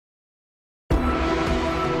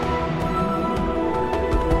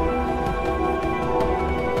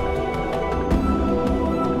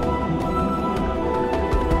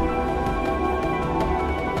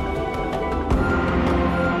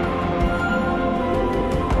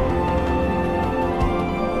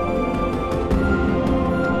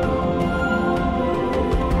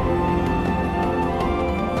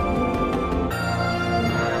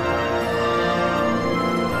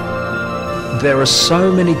there are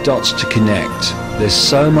so many dots to connect. There's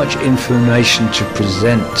so much information to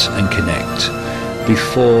present and connect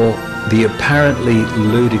before the apparently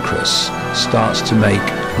ludicrous starts to make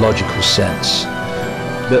logical sense.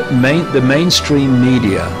 The mainstream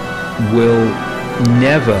media will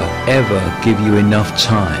never ever give you enough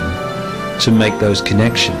time to make those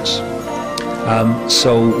connections.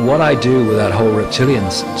 So what I do with that whole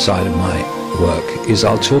reptilian side of my work is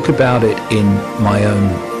I'll talk about it in my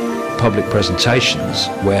own public presentations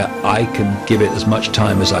where I can give it as much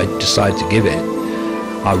time as I decide to give it.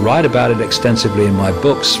 I write about it extensively in my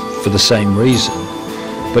books for the same reason,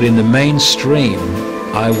 but in the mainstream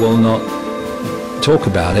I will not talk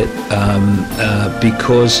about it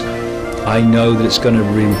because I know that it's going to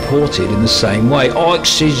be reported in the same way. Oh, it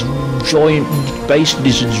says giant space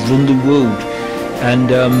lizards run the world, and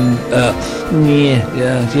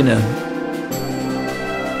yeah, you know.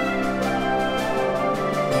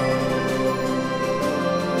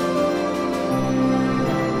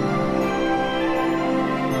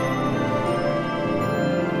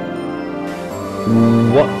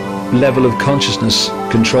 What level of consciousness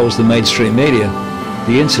controls the mainstream media?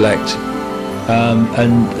 The intellect,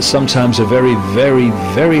 and sometimes a very, very,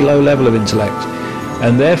 very low level of intellect.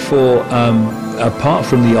 And therefore, apart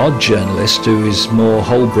from the odd journalist who is more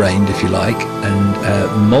whole-brained, if you like,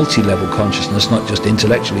 and multi-level consciousness, not just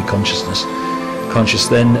intellectually conscious,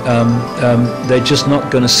 then they're just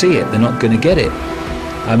not going to see it. They're not going to get it.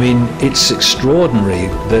 I mean, it's extraordinary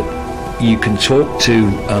that you can talk to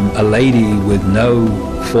a lady with no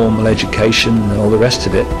formal education and all the rest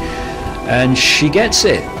of it, and she gets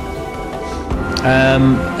it,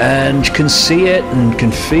 and can see it and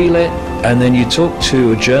can feel it. And then you talk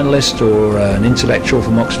to a journalist or an intellectual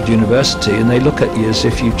from Oxford University, and they look at you as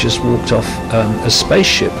if you've just walked off a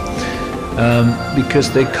spaceship,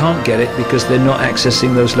 because they can't get it, because they're not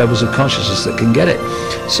accessing those levels of consciousness that can get it.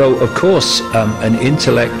 So of course an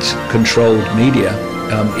intellect-controlled media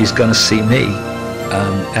is going to see me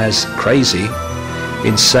as crazy,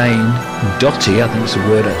 insane, dotty, I think is the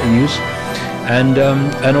word I use,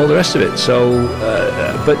 and all the rest of it. So,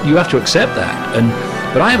 but you have to accept that.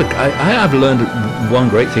 But I have learned one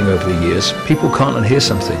great thing over the years: people can't unhear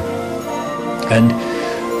something, and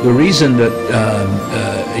the reason that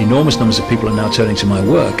enormous numbers of people are now turning to my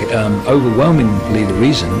work, overwhelmingly the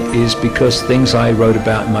reason is because things I wrote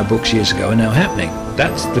about in my books years ago are now happening.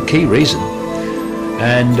 That's the key reason.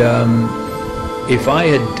 And if I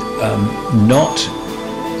had not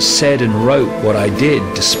said and wrote what I did,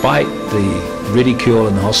 despite the ridicule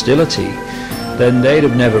and the hostility, then they'd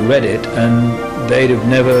have never read it, and they'd have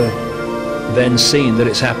never then seen that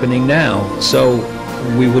it's happening now. So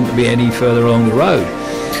we wouldn't be any further along the road.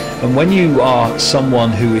 And when you are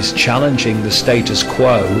someone who is challenging the status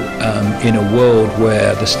quo in a world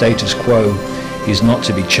where the status quo is not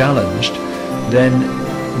to be challenged, then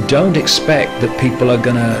don't expect that people are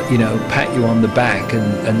going to, you know, pat you on the back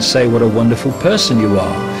and say what a wonderful person you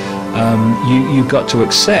are. You've got to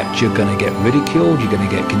accept you're going to get ridiculed, you're going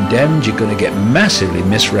to get condemned, you're going to get massively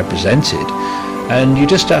misrepresented, and you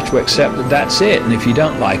just have to accept that that's it. And if you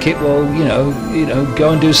don't like it, well, you know,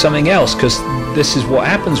 go and do something else, because this is what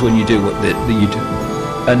happens when you do what that you do.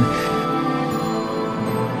 And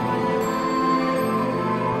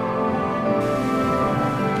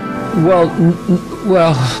well,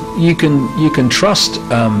 you can trust.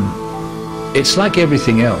 It's like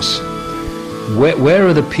everything else. Where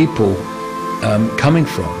are the people coming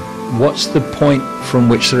from? What's the point from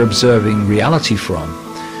which they're observing reality from?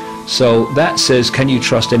 So that says, can you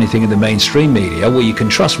trust anything in the mainstream media? Well, you can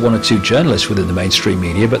trust one or two journalists within the mainstream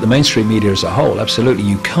media, but the mainstream media as a whole, absolutely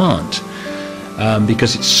you can't,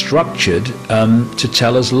 because it's structured to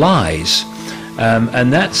tell us lies,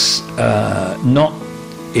 and that's not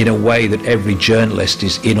in a way that every journalist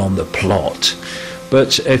is in on the plot.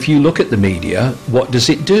 But if you look at the media, what does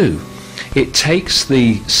it do? It takes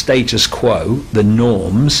the status quo, the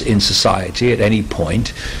norms in society at any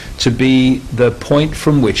point, to be the point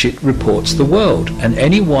from which it reports the world. And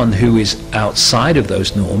anyone who is outside of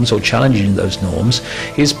those norms or challenging those norms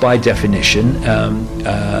is by definition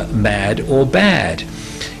mad or bad.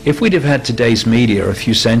 If we'd have had today's media a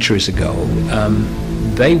few centuries ago,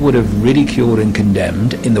 they would have ridiculed and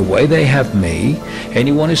condemned, in the way they have me,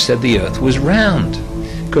 anyone who said the earth was round.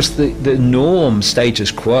 Because the norm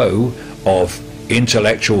status quo of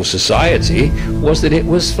intellectual society was that it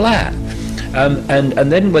was flat.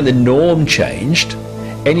 And then when the norm changed,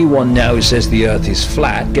 anyone now who says the earth is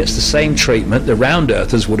flat gets the same treatment the round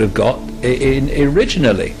earthers would have got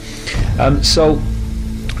originally. So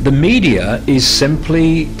the media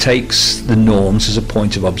simply takes the norms as a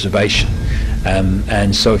point of observation.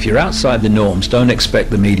 And so if you're outside the norms, don't expect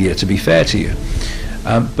the media to be fair to you.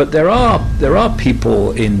 But there are people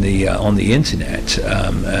on the internet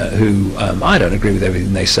who I don't agree with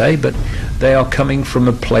everything they say, but they are coming from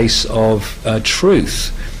a place of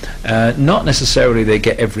truth. Not necessarily they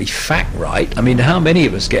get every fact right. I mean, how many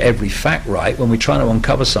of us get every fact right when we're trying to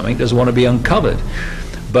uncover something that doesn't want to be uncovered?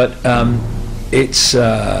 But it's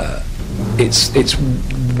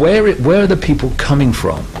where are the people coming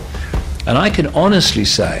from? And I can honestly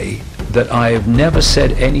say that I have never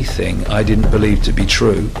said anything I didn't believe to be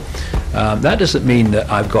true. That doesn't mean that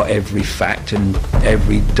I've got every fact and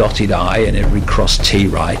every dotted I and every crossed T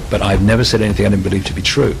right, but I've never said anything I didn't believe to be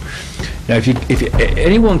true. Now, if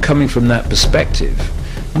anyone coming from that perspective,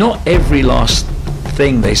 not every last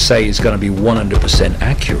thing they say is going to be 100%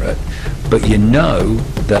 accurate, but you know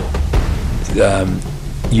that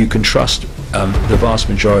you can trust the vast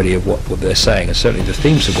majority of what they're saying, and certainly the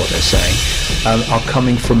themes of what they're saying, are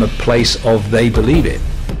coming from a place of they believe it.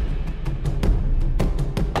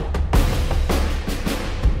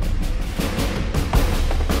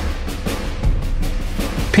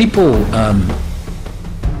 People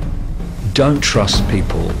don't trust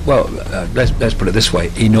people. Well, let's put it this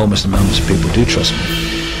way: enormous amounts of people do trust me,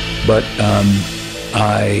 but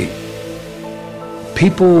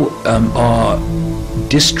people are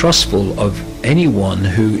distrustful of anyone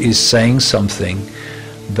who is saying something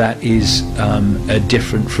that is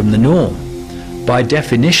different from the norm. By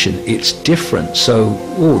definition, it's different. So,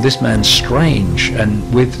 oh, this man's strange, and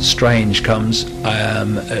with strange comes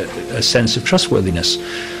a sense of trustworthiness.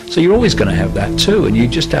 So you're always going to have that too, and you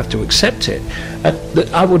just have to accept it.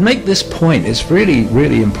 I would make this point, it's really,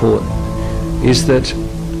 really important, is that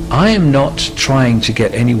I am not trying to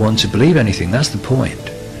get anyone to believe anything. That's the point.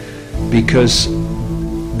 Because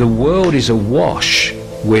the world is awash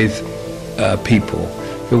with people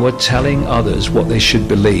who are telling others what they should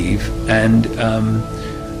believe and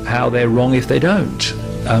how they're wrong if they don't.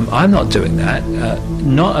 I'm not doing that.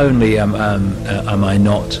 Not only am I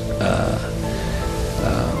not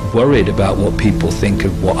worried about what people think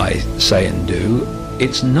of what I say and do,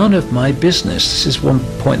 it's none of my business. This is one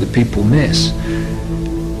point that people miss.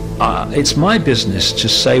 It's my business to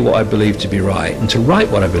say what I believe to be right and to write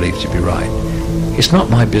what I believe to be right. It's not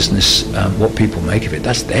my business what people make of it.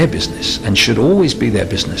 That's their business and should always be their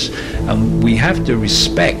business. And we have to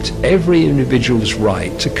respect every individual's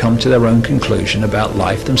right to come to their own conclusion about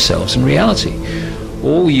life, themselves, and reality.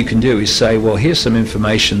 All you can do is say, well, here's some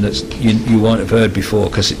information that you won't have heard before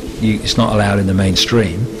because it's not allowed in the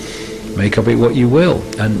mainstream. Make of it what you will.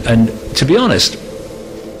 And to be honest,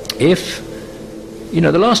 if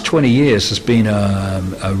the last 20 years has been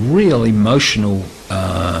a real emotional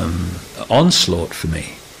onslaught for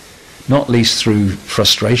me, not least through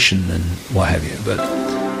frustration and what have you. But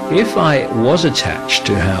if I was attached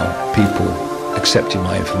to how people accepted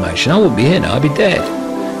my information, I wouldn't be here now, I'd be dead.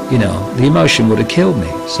 The emotion would have killed me.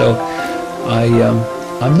 So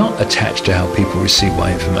I'm not attached to how people receive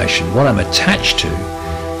my information. What I'm attached to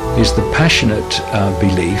is the passionate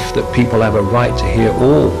belief that people have a right to hear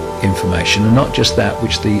all information and not just that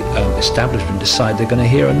which the establishment decide they're going to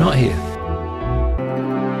hear or not hear.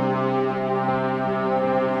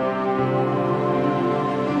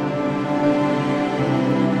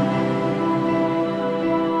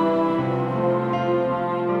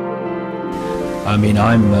 I mean,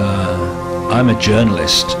 I'm a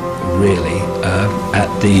journalist, really, at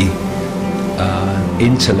the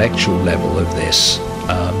intellectual level of this,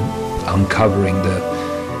 uncovering the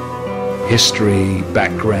history,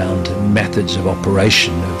 background, and methods of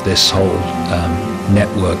operation of this whole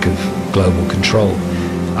network of global control.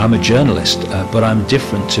 I'm a journalist, but I'm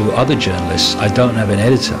different to other journalists. I don't have an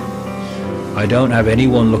editor. I don't have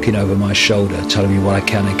anyone looking over my shoulder telling me what I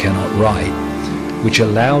can and cannot write, which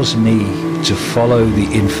allows me to follow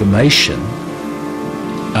the information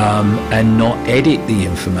and not edit the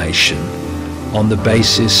information on the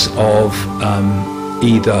basis of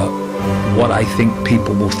either what I think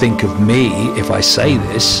people will think of me if I say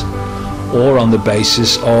this, or on the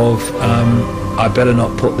basis of I better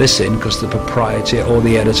not put this in because the proprietor or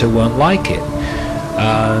the editor won't like it.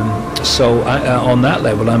 So on that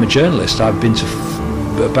level, I'm a journalist. I've been to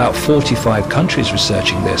about 45 countries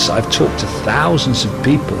researching this. I've talked to thousands of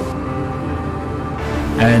people.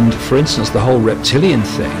 And for instance, the whole reptilian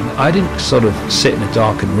thing, I didn't sort of sit in a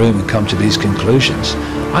darkened room and come to these conclusions.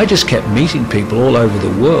 I just kept meeting people all over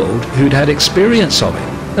the world who'd had experience of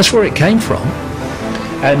it. That's where it came from.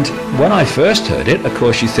 And when I first heard it, of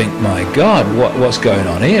course, you think, my God, what's going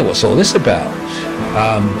on here? What's all this about?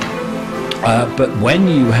 But when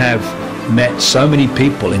you have met so many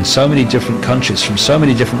people in so many different countries from so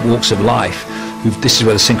many different walks of life. This is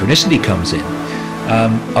where the synchronicity comes in,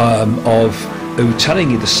 of who telling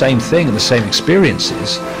you the same thing and the same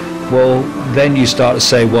experiences. Well, then you start to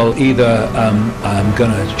say, well, either I'm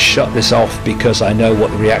going to shut this off because I know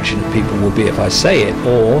what the reaction of people will be if I say it,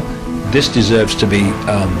 or this deserves to be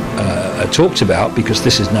talked about because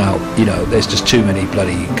this is now, you know, there's just too many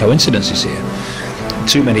bloody coincidences here,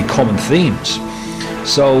 too many common themes.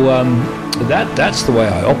 So that's the way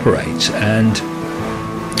I operate, and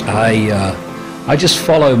I just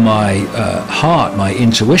follow my heart, my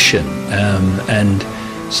intuition, and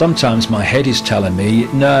sometimes my head is telling me,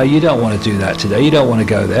 no, you don't want to do that today, you don't want to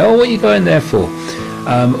go there. Oh, what are you going there for?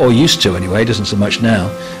 Or used to anyway, doesn't so much now.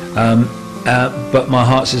 But my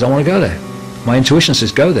heart says, I want to go there. My intuition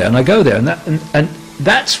says, go there, and I go there. And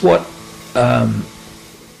that's what,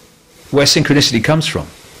 where synchronicity comes from.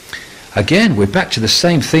 Again, we're back to the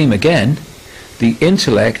same theme again. The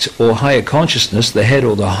intellect or higher consciousness, the head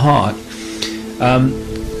or the heart,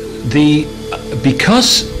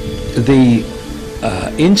 because the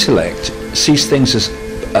intellect sees things as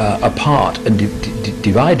apart and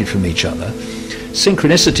divided from each other,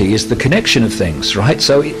 synchronicity is the connection of things, right?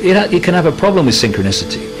 So it can have a problem with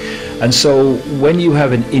synchronicity. And so when you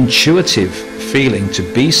have an intuitive feeling to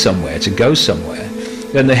be somewhere, to go somewhere,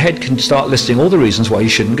 then the head can start listing all the reasons why you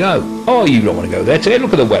shouldn't go. Oh, you don't want to go there today,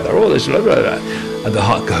 look at the weather, oh, this, blah, blah, blah. And the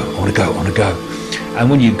heart go, I want to go, I want to go. And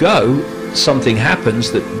when you go, something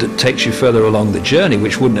happens that takes you further along the journey,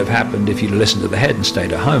 which wouldn't have happened if you'd listened to the head and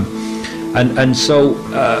stayed at home. And so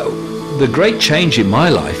the great change in my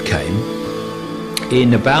life came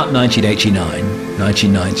in about 1989,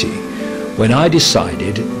 1990, when I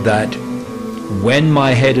decided that when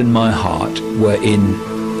my head and my heart were in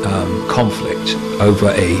conflict over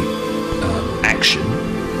a action,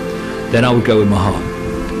 then I would go with my heart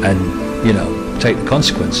and, you know, take the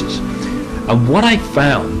consequences. And what I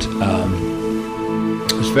found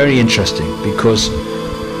was very interesting, because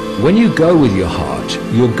when you go with your heart,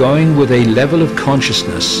 you're going with a level of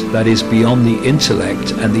consciousness that is beyond the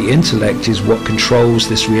intellect, and the intellect is what controls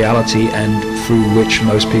this reality and through which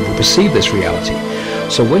most people perceive this reality.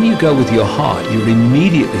 So when you go with your heart, you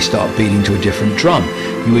immediately start beating to a different drum.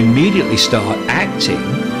 You immediately start acting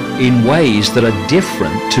in ways that are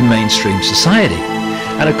different to mainstream society.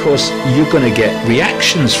 And of course, you're going to get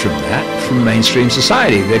reactions from that from mainstream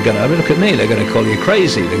society. They're going to, look at me, they're going to call you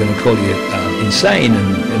crazy, they're going to call you insane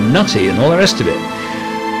and nutty and all the rest of it.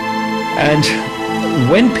 And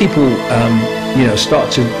when people you know,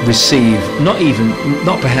 start to receive not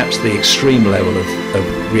perhaps the extreme level of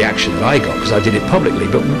reaction that I got, because I did it publicly,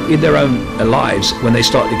 but in their own lives, when they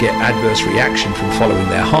start to get adverse reaction from following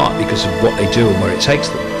their heart because of what they do and where it takes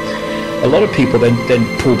them, a lot of people then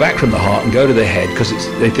pull back from the heart and go to the head because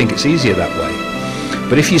they think it's easier that way.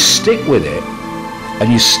 But if you stick with it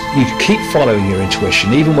and you keep following your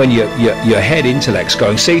intuition, even when your head intellect's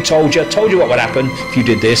going, see, told you what would happen if you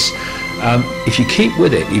did this. If you keep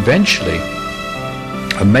with it, eventually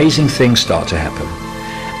amazing things start to happen,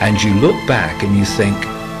 and you look back and you think,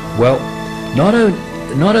 well, not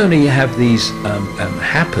only have these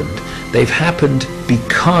happened, they've happened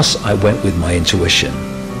because I went with my intuition.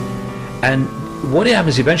 And what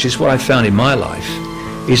happens eventually is what I found in my life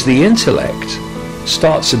is the intellect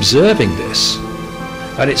starts observing this,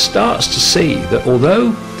 and it starts to see that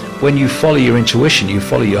although when you follow your intuition, you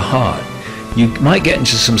follow your heart, you might get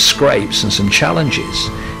into some scrapes and some challenges,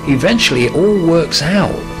 eventually it all works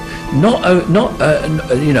out, not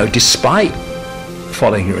you know, despite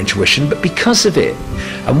following your intuition, but because of it.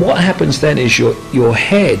 And what happens then is your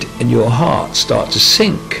head and your heart start to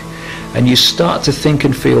sync, and you start to think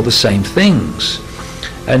and feel the same things.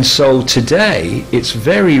 And so today it's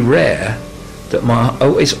very rare that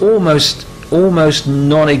it's almost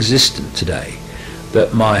non-existent today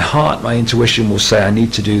that my heart, my intuition will say I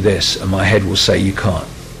need to do this, and my head will say you can't,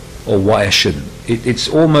 or why I shouldn't. It's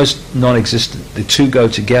almost non-existent. The two go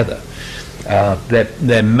together.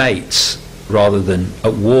 They're mates rather than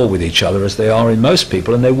at war with each other, as they are in most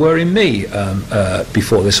people, and they were in me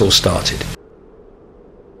before this all started.